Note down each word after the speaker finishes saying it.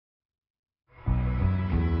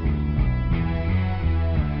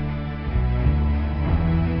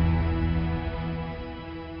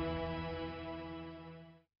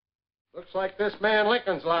Looks like this man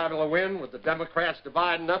Lincoln's liable to win with the Democrats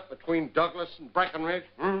dividing up between Douglas and Breckinridge.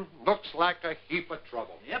 Looks like a heap of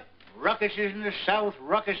trouble. Yep. Ruckus is in the south,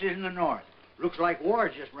 ruckus is in the north. Looks like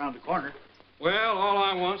war's just around the corner. Well, all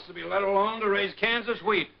I want's to be let alone to raise Kansas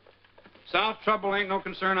wheat. South trouble ain't no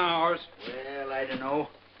concern of ours. Well, I don't know.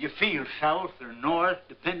 You feel south or north,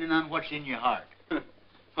 depending on what's in your heart.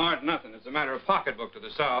 Heart nothing. It's a matter of pocketbook to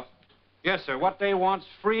the South. Yes, sir. What they want's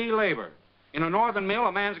free labor. In a northern mill,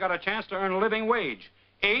 a man's got a chance to earn a living wage.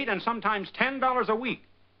 $8 and sometimes $10 a week.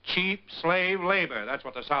 Cheap slave labor. That's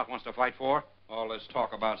what the South wants to fight for. All this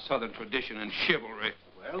talk about Southern tradition and chivalry.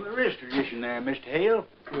 Well, there is tradition there, Mr. Hale.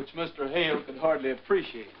 Which Mr. Hale could hardly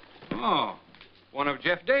appreciate. Oh, one of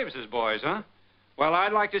Jeff Davis's boys, huh? Well,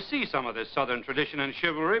 I'd like to see some of this Southern tradition and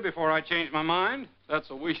chivalry before I change my mind. That's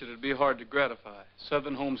a wish that'd be hard to gratify.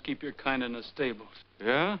 Southern homes keep your kind in the stables.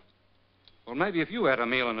 Yeah? Well, maybe if you had a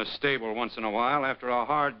meal in a stable once in a while, after a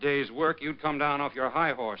hard day's work, you'd come down off your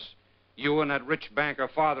high horse. You and that rich banker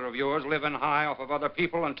father of yours, living high off of other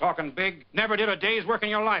people and talking big, never did a day's work in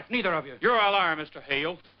your life, neither of you. You're a liar, Mr.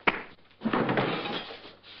 Hale.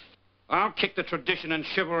 I'll kick the tradition and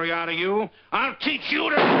chivalry out of you. I'll teach you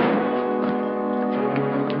to...